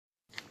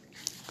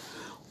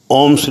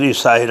Om Sri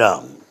Sai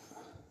Ram.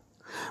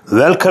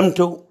 Welcome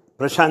to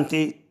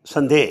Prashanti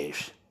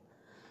Sandesh,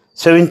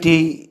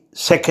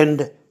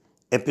 72nd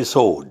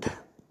episode.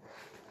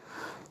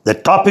 The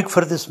topic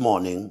for this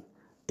morning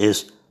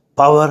is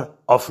Power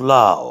of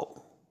Love.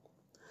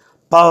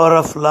 Power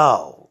of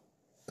Love.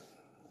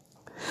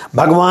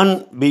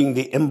 Bhagavan being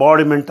the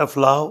embodiment of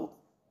love,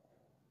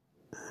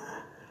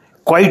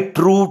 quite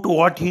true to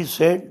what he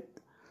said,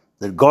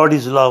 that God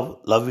is love,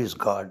 love is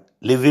God.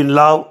 Live in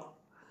love.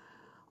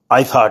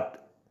 I thought,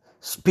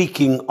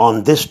 speaking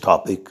on this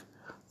topic,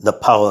 the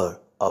power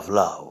of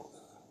love.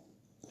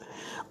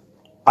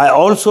 I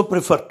also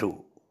prefer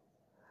to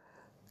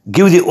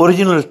give the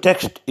original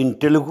text in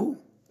Telugu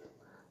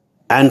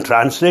and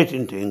translate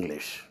into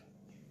English,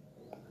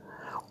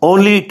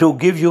 only to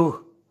give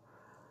you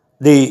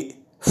the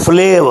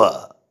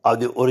flavor of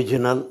the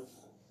original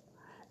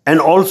and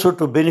also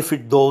to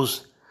benefit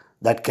those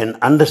that can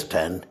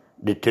understand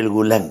the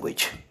Telugu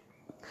language.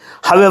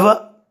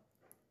 However,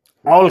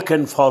 all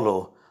can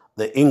follow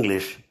the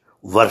English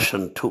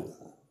version too.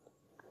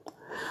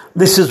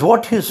 This is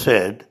what he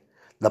said,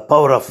 the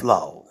power of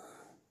love.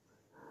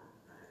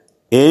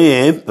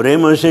 E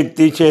prema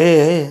shakti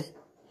che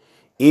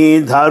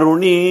e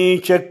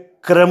dharuni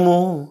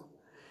chakramu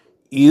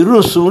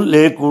irusu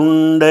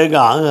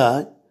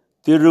lekundaga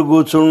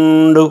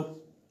tiruguchundu.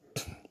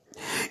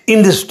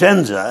 In this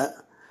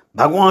stanza,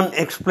 Bhagavan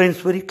explains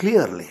very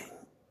clearly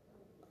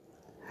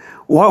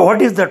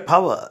what is that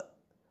power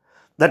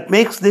that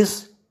makes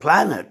this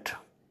planet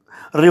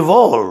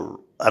revolve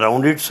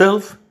around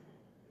itself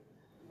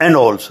and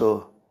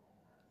also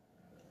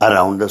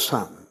around the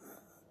sun.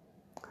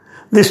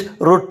 This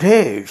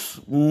rotates,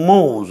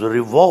 moves,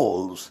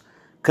 revolves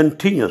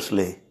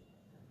continuously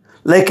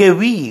like a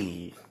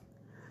wheel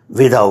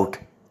without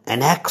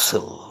an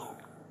axle.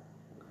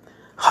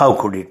 How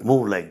could it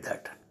move like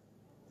that?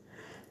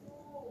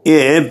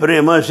 E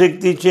prema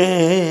shakti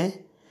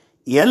che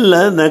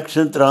yalla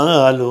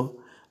nakshatralu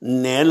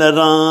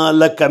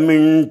నేలరాల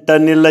కమింట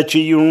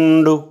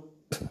నిలచియుండు.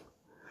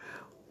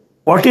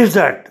 What is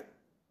that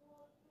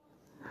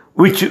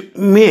which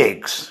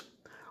makes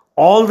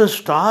all the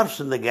stars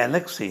in the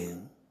galaxy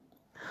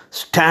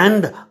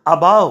stand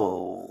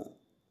above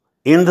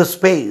in the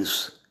space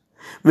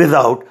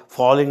without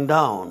falling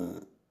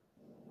down?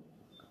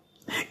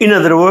 In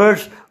other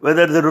words,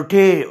 whether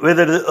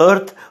the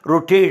earth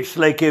rotates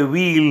like a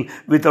wheel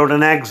without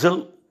an axle,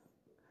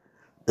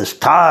 the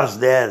stars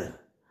there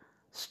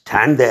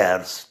stand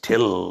there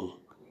still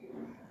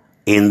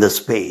in the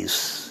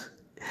space.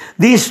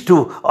 These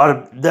two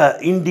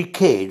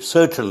indicate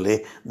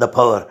certainly the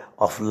power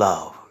of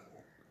love,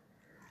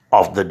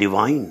 of the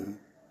divine.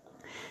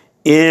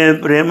 E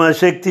prema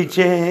shakti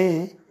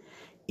che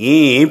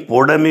e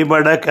podami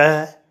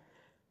badaka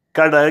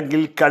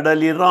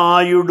kadali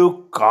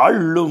rayudu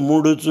kallu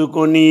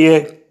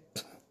muduchukoniye.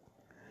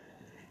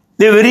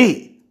 The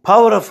very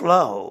power of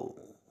love,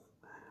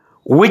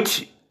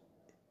 which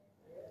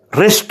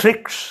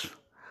restricts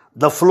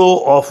the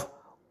flow of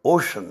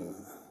ocean.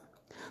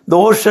 The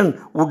ocean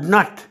would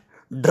not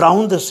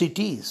drown the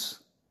cities,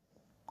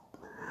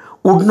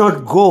 would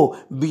not go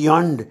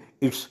beyond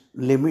its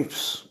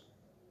limits.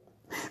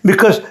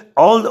 Because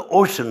all the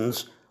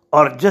oceans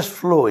are just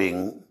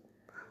flowing,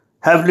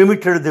 have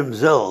limited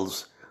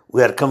themselves,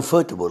 we are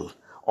comfortable,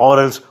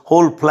 or else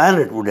whole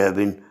planet would have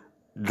been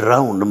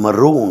drowned,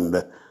 marooned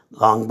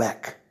long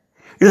back.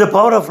 It is the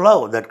power of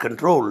love that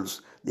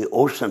controls the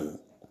ocean.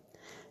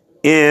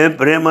 E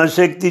prema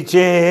shakti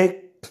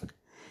che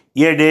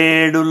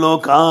yededu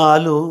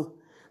lokalu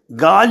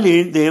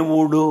gali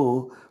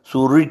devudu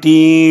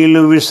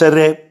suritilu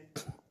visare.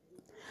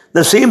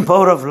 The same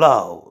power of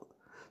love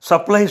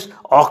supplies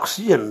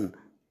oxygen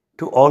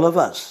to all of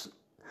us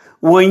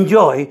who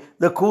enjoy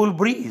the cool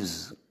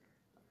breeze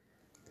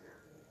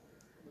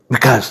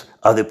because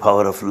of the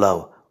power of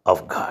love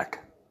of God.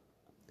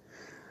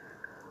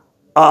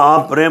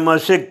 A prema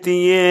shakti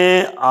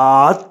ye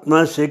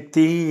atma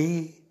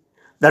shakti.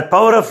 That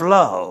power of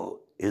love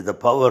is the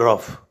power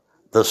of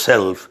the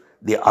self,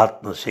 the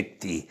Atma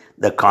Shakti,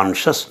 the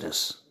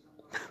consciousness.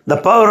 The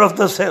power of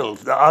the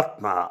self, the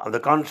Atma, of the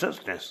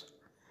consciousness,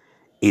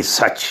 is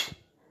such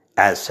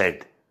as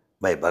said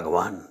by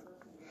Bhagavan.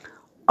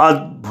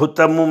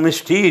 Adbhutamu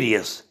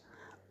mysterious,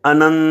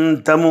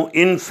 anantamu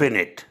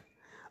infinite,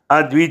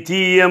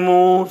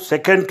 advitiyamu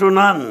second to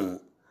none,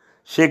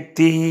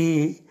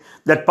 Shakti.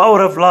 That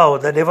power of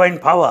love, the divine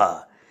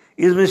power,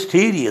 is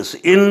mysterious,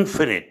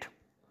 infinite,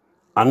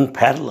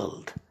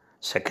 unparalleled,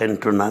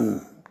 second to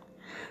none.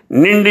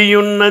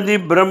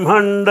 Nindiyunnadi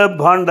brahmanda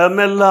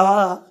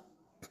bhandamella.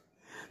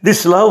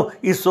 This love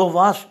is so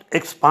vast,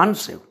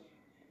 expansive.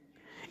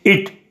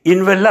 It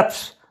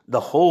envelops the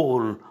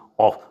whole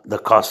of the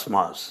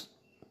cosmos.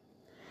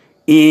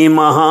 E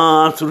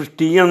maha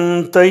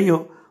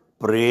srishtiyantayo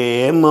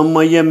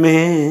premamayame.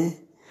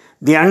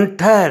 The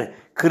entire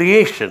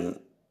creation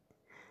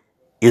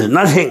is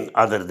nothing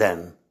other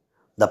than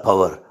the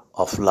power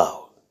of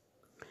love.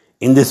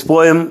 In this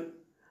poem,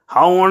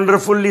 how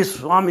wonderfully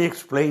Swami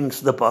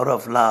explains the power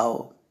of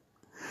love.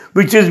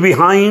 which is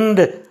behind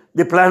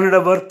the planet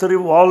of Earth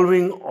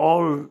revolving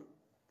all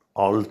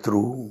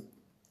through,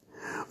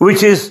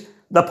 which is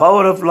the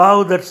power of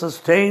love that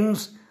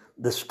sustains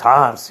the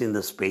stars in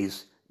the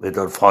space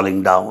without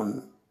falling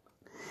down,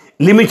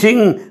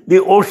 limiting the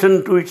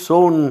ocean to its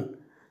own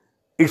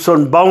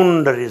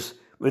boundaries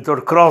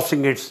without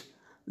crossing its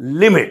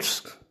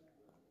limits.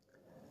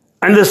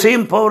 And the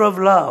same power of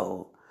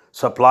love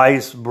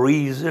supplies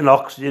breeze and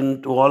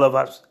oxygen to all of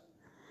us.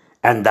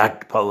 And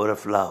that power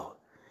of love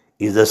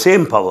is the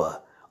same power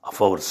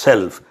of our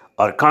self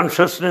or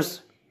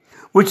consciousness,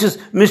 which is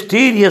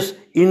mysterious,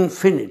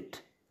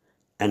 infinite,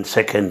 and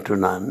second to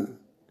none,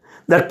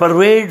 that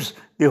pervades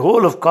the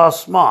whole of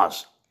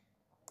cosmos.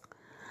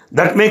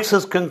 That makes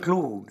us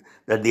conclude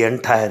that the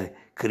entire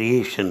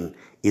creation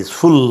is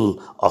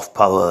full of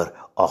power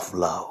of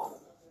love.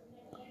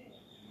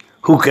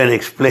 Who can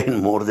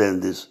explain more than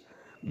this,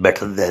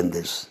 better than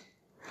this?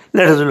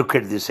 Let us look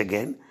at this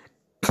again.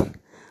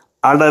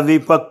 Adavi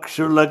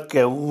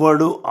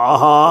pakshulakevaru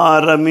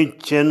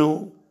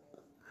aharamichenu.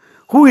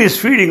 Who is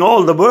feeding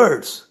all the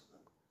birds?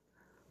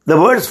 The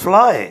birds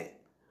fly.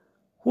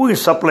 Who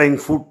is supplying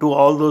food to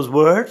all those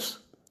birds?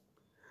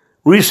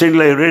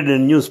 Recently I read in a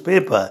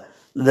newspaper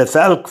that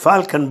the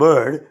falcon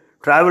bird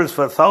travels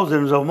for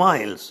thousands of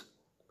miles.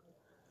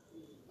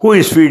 Who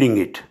is feeding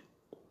it?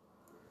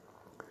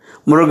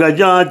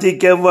 Mrugajati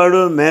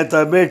kevadu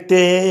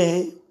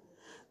metabete.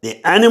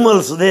 The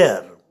animals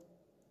there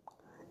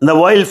in the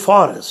wild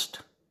forest.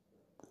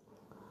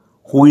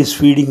 Who is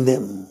feeding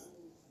them?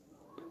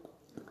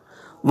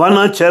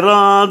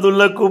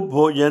 Vanacharadulaku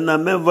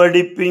bhojaname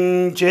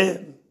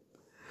vadipinche.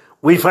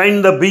 We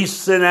find the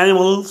beasts and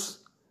animals,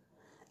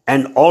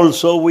 and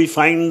also we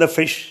find the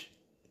fish.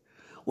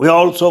 We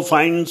also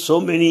find so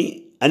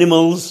many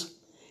animals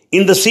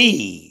in the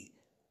sea,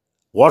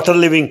 water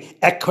living,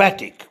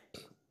 aquatic.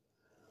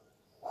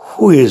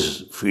 Who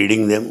is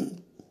feeding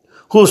them?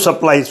 Who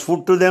supplies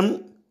food to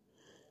them?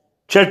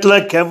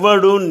 Chetla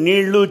kevadu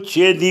nilu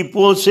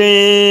chedipose.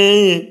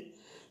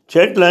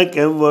 Chetla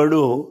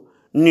kevadu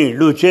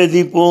nilu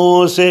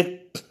chedipose.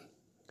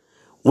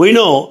 We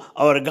know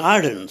our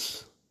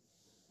gardens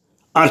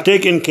are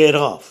taken care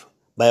of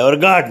by our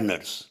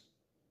gardeners.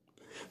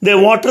 They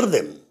water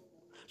them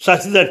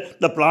such that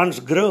the plants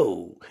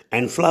grow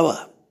and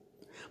flower.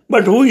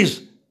 But who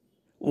is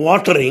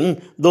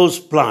watering those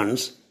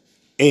plants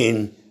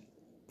in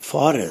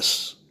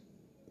forests?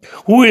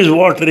 Who is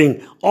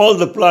watering all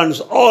the plants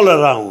all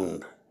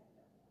around?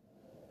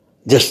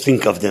 Just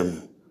think of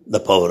them, the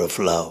power of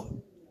love.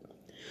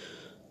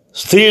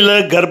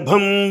 Strila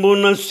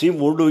garbhambuna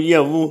sivudu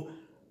yavu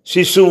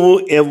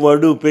sisuvu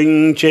evadu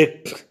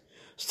penche.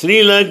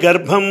 Strila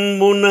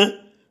garbhambuna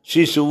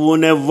sisuvu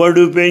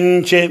nevadu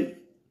penche.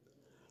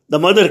 The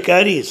mother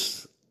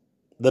carries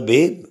the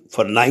babe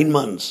for 9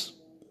 months.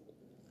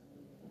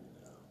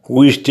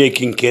 Who is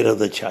taking care of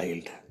the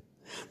child?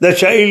 The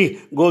child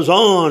goes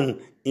on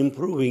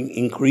improving,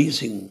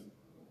 increasing,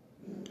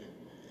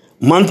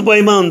 month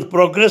by month,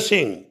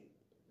 progressing.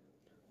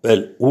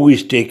 Well, who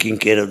is taking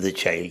care of the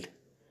child?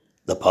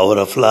 The power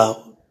of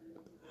love.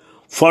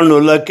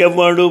 Fanula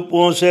kevadu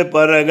pose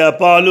paraga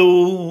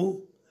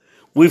palu.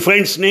 We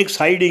find snakes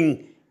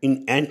hiding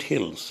in ant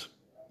hills.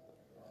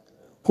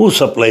 Who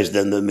supplies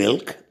them the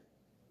milk?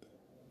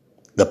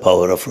 The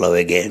power of love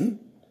again.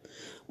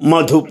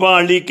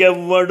 Madhupali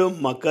kevadu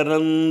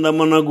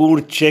makarandamana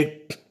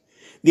gurchek.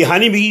 The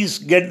honeybees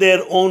get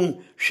their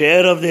own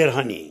share of their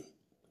honey.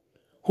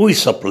 Who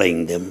is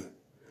supplying them?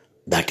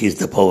 That is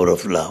the power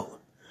of love.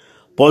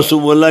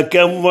 Pasuvala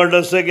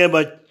kevvadasage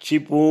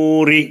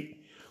bachipuri.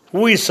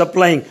 Who is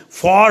supplying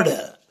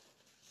fodder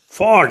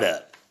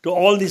to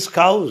all these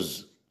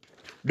cows,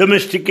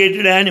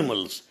 domesticated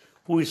animals?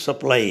 Who is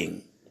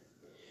supplying?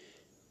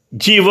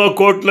 Jiva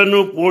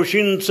kotlanu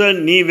poshinsa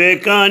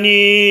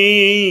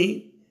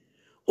nivekani.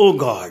 Oh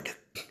God,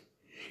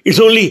 it's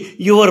only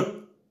your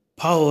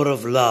power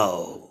of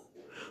love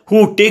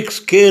who takes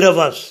care of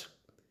us,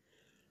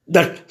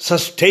 that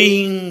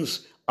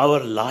sustains our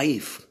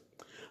life,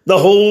 the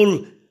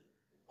whole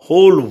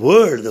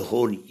world, the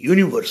whole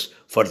universe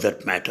for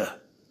that matter.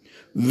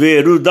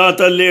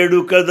 Verudata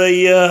ledu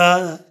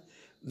kadaya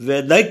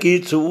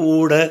vedaki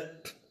chuda.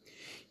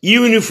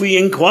 Even if we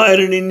inquire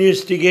and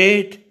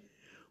investigate,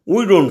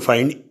 we don't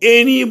find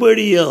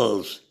anybody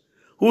else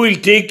who will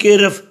take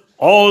care of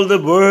all the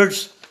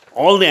birds,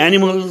 all the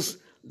animals,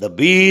 the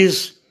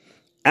bees,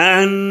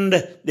 and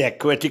the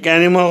aquatic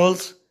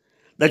animals,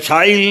 the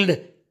child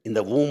in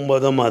the womb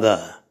of the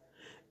mother,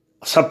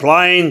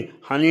 supplying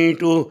honey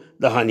to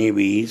the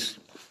honeybees,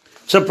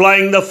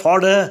 supplying the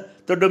fodder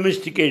to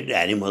domesticated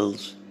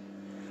animals.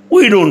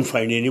 We don't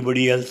find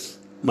anybody else,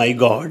 my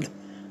God,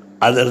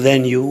 other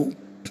than you.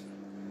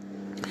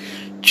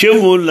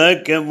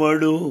 Chevula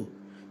kevadu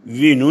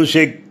vinu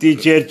shakti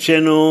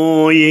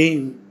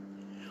cherchanoye.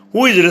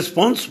 Who is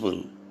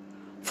responsible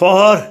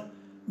for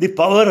the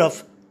power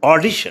of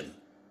audition?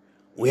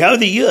 We have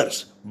the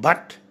ears,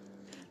 but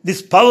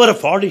this power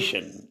of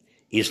audition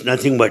is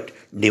nothing but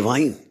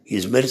divine,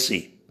 His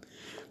mercy.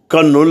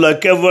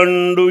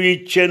 కన్నులకెవండు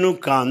ఇచ్చెను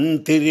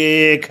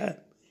కాంతిరేఖ.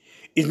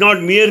 It's not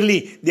merely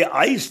the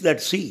eyes that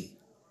see.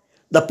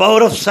 The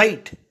power of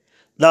sight,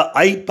 the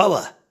eye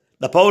power,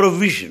 the power of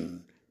vision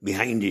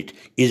behind it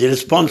is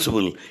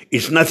responsible.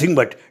 It's nothing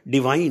but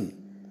divine.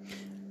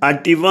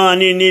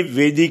 అటివాణిని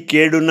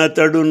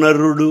వెదికేడునతడు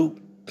నరుడు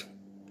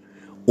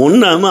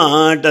ఉన్న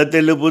మాట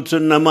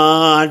తెలుపుచున్న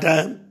మాట.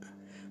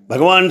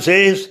 Bhagavan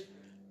says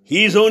he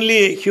is only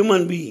a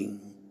human being.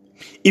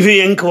 If he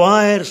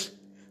inquires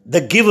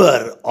the giver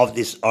of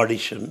this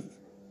audition,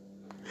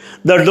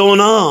 the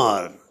donor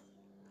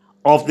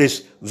of this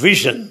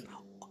vision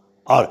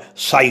or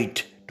sight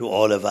to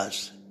all of us,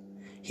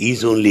 he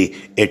is only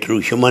a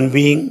true human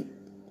being.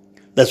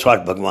 That's what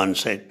Bhagavan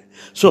said.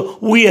 So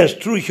we as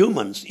true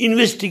humans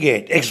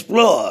investigate,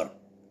 explore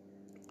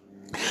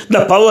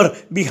the power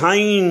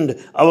behind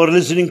our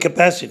listening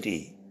capacity,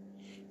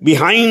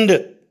 behind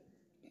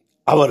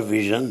our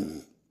vision.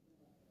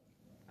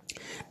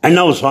 And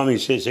now Swami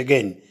says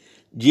again,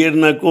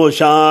 Jirna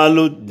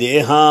koshalu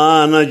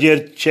dehana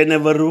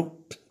jerchenevaru.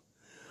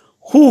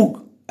 Who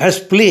has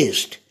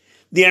placed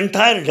the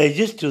entire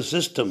digestive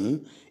system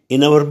in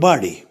our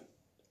body?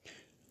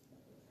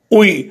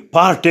 We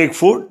partake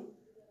food,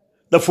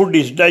 the food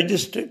is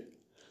digested,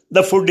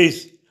 the food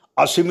is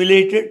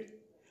assimilated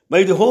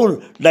by the whole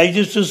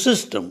digestive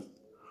system.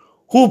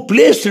 Who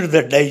placed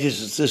the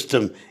digestive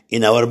system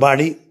in our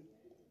body?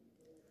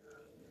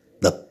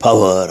 The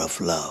power of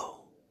love.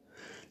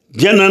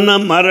 Janana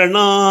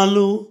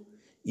maranalu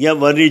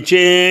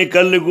yavariche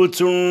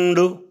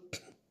kalguchundu.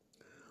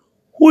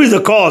 Who is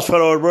the cause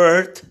for our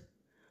birth?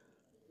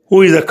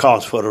 Who is the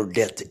cause for our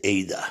death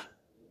either?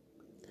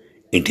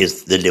 It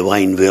is the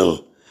divine will,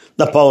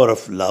 the power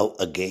of love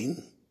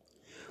again.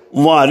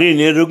 Vari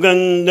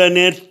niruganga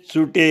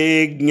nersute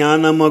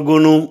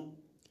jnanamagunu.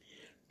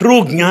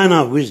 True jnana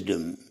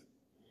wisdom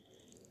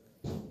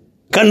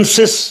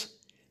consists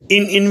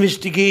in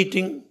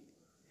investigating,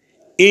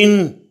 in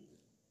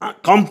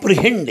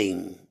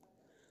comprehending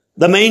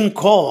the main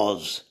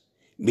cause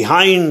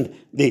behind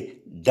the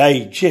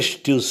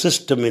digestive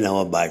system in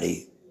our body.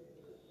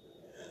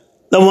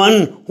 The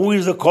one who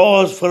is the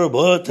cause for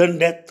birth and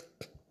death.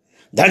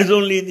 That is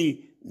only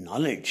the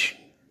knowledge.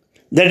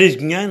 That is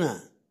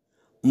jnana.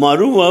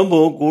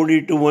 Maruvabo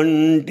kuditu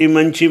vanti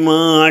manchi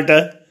maata.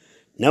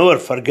 Never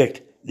forget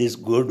this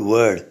good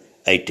word,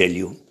 I tell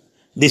you.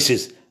 This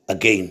is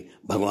again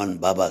Bhagavan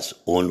Baba's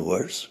own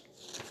words.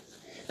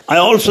 I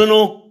also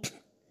know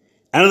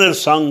another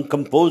song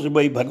composed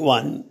by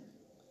Bhagavan.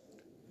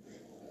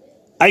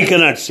 I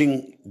cannot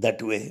sing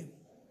that way.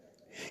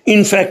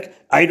 In fact,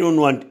 I don't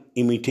want to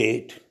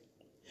imitate,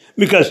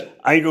 because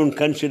I don't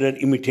consider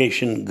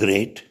imitation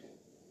great.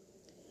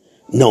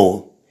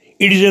 No,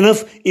 it is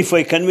enough if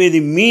I convey the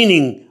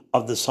meaning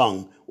of the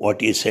song, what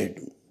he said.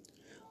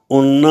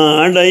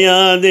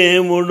 Unnadaya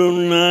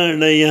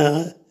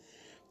devudunnadaya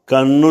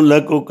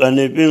kannulaku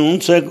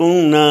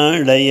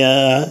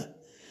kanipinchakunnadaya.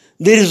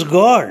 There is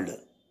God,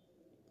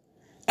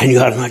 and you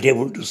are not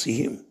able to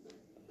see him.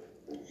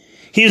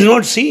 He is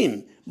not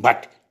seen,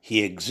 but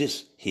he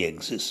exists. He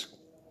exists.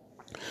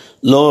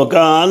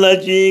 లోకాల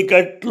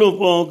చీకట్లు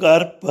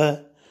పోకర్ప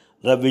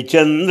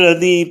రవిచంద్ర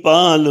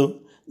దీపాలు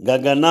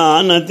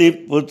గగనాన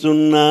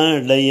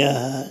తిప్పుచున్నాడయ్యా.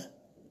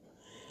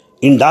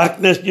 In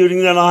darkness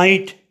during the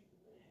night,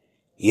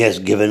 he has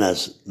given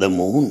us the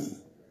moon.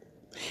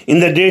 In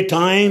the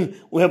daytime,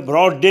 we have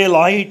brought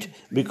daylight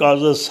because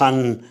of the sun,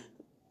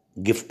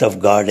 gift of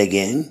God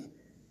again.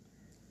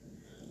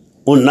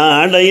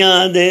 ఉన్నాడయ్యా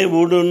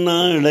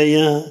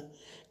దేవుడున్నాడయ్యా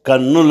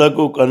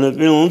కన్నులకు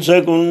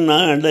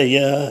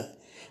కనిపించకున్నాడయ్యా.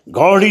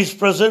 God is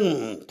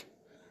present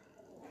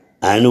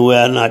and we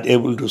are not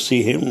able to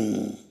see him.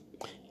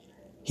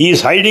 He is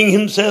hiding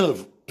himself.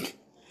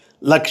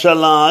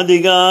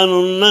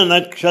 లక్షలాదిగానున్న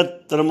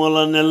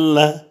నక్షత్రములనెల్ల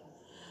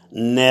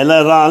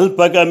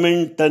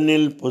నెలరాల్పకమింట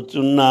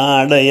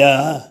నిల్పుచున్నాడయా.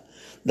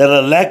 There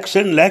are lakhs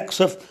and lakhs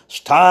of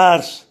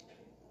stars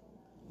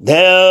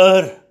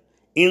there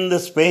in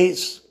the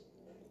space,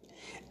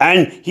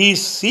 and he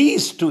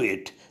sees to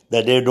it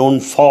that they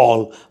don't fall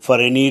for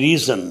any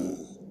reason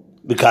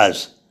because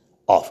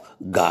of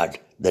God,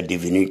 the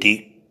divinity.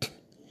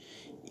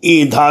 ఈ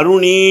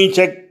ధారుణీ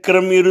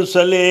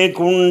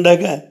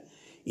చక్రమిరుసలేకుండగా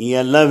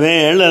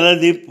ఎల్లవేళల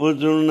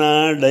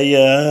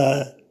దిప్పుచున్నాడయ్యా.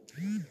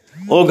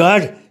 Oh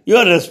God, you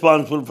are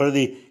responsible for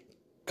the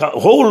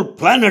whole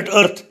planet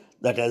Earth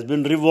that has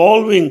been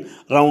revolving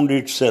round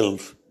itself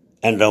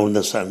and round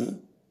the sun.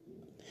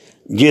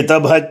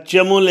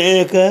 జితభత్యము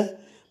లేక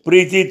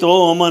ప్రీతితో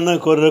మన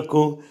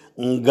కొరకు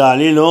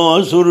గాలిలో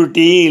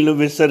సురుటీలు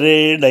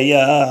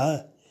విసరేడయ్యా.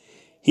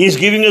 He is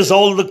giving us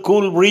all the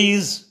cool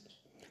breeze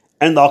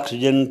and the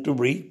oxygen to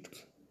breathe.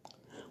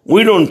 We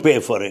don't pay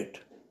for it.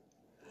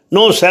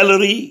 No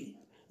salary,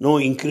 no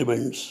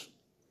increments.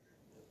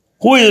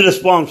 Who is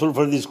responsible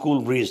for this cool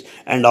breeze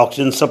and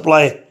oxygen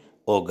supply?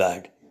 Oh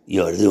God,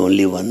 you are the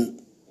only one.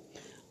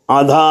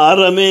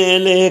 ఆధారమే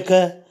లేక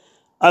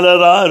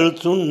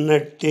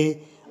అలరారుచున్నట్టే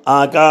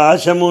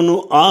ఆకాశమును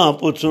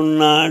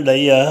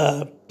ఆపుచున్నాడయ్యా.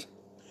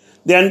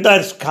 the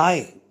entire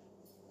sky.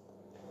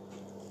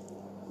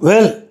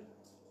 Well,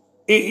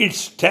 it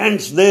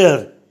stands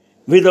there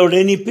without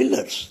any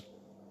pillars.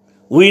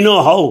 We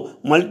know how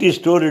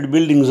multi-storied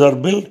buildings are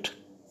built.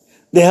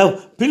 They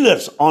have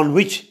pillars on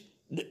which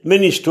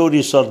many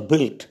stories are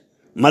built,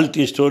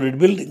 multi-storied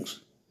buildings.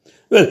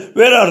 Well,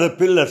 where are the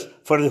pillars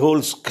for the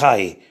whole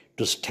sky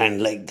to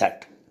stand like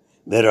that?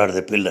 Where are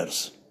the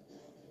pillars?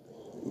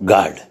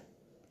 God,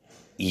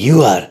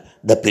 you are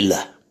the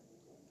pillar.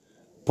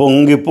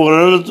 పొంగి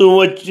పొరలుతూ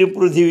వచ్చి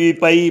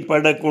పృథివీపై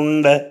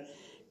పడకుండా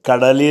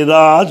కడలి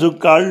రాజు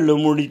కాళ్ళు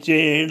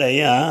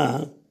ముడిచేడయా.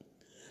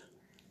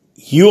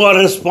 You are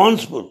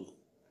responsible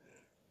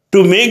to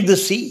make the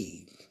sea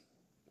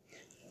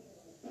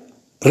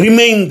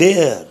remain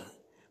there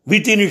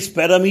within its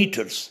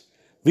parameters,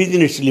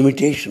 within its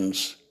limitations,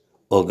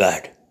 O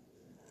God.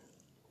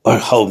 Or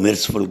how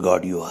merciful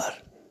God you are.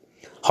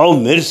 How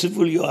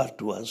merciful you are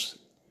to us.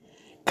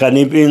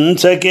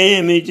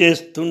 కనిపించకేమి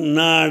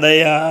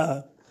చేస్తున్నాడయా.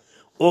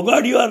 O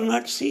God, you are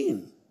not seen.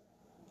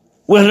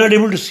 We are not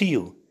able to see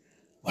you.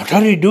 What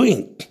are you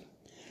doing?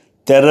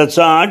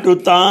 తెరచాటు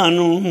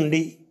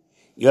తానుండి,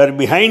 you are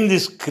behind the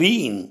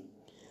screen.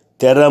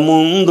 తెర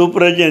ముందు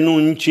ప్రజ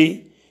నుంచి,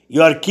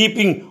 you are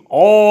keeping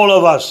all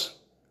of us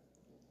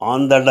on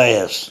the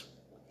dais,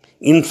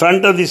 in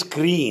front of the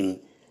screen.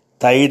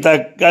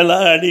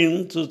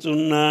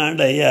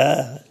 తైతక్కలాడించుచున్నాడయా.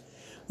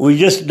 We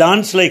just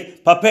dance like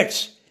puppets.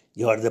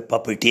 You are the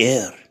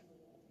puppeteer.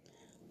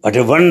 What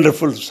a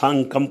wonderful song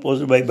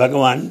composed by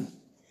Bhagavan.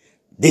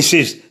 This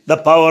is the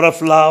power of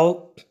love,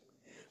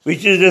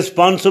 which is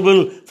responsible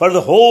for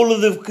the whole of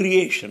the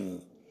creation,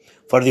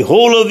 for the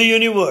whole of the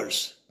universe,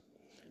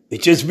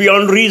 which is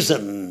beyond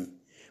reason,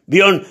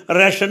 beyond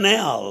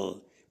rationale,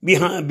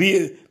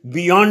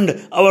 beyond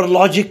our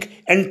logic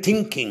and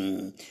thinking,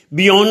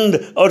 beyond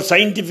our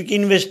scientific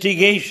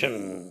investigation,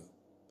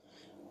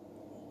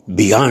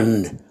 beyond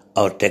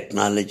our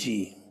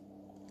technology.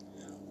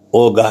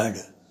 O God,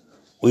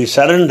 we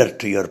surrender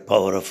to your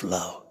power of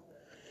love.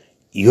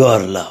 You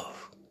are love.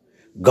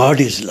 God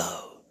is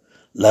love.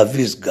 Love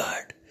is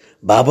God.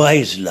 Baba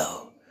is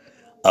love.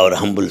 Our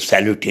humble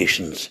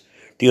salutations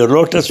to your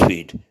lotus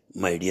feet,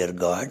 my dear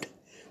God.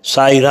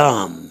 Sai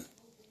Ram.